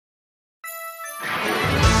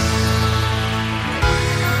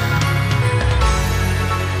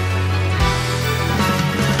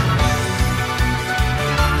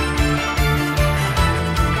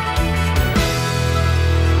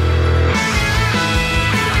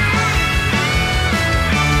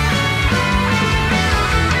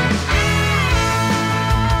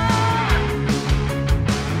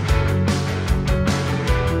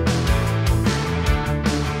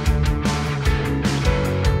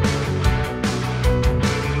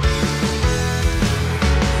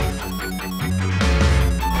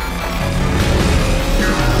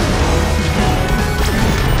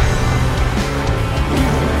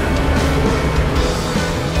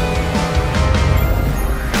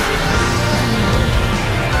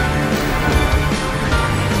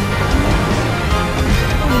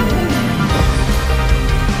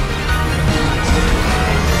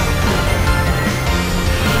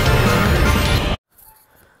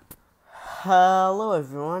Hello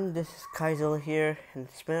everyone, this is Godzilla here, and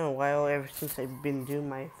it's been a while ever since I've been doing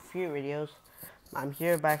my fear videos. I'm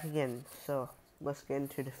here back again, so let's get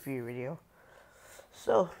into the fear video.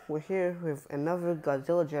 So, we're here with another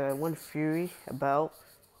Godzillajedi1 Theory about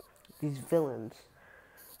these villains.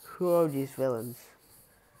 Who are these villains?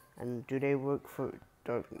 And do they work for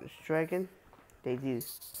Darkness Dragon? They do.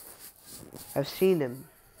 I've seen them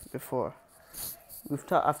before.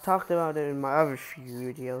 I've talked about it in my other few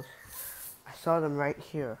videos. I saw them right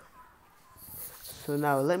here. So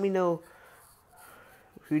now let me know,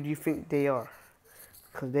 who do you think they are?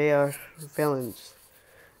 Because they are villains.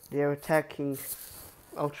 They are attacking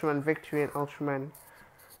Ultraman Victory and Ultraman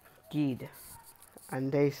Geed,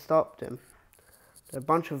 and they stopped them. They're a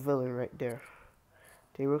bunch of villains right there.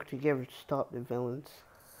 They work together to stop the villains.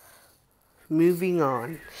 Moving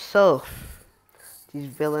on. So these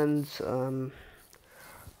villains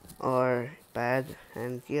are bad,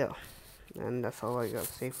 and yeah. And that's all I gotta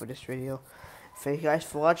say for this video. Thank you guys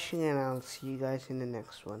for watching, and I'll see you guys in the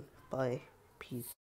next one. Bye. Peace.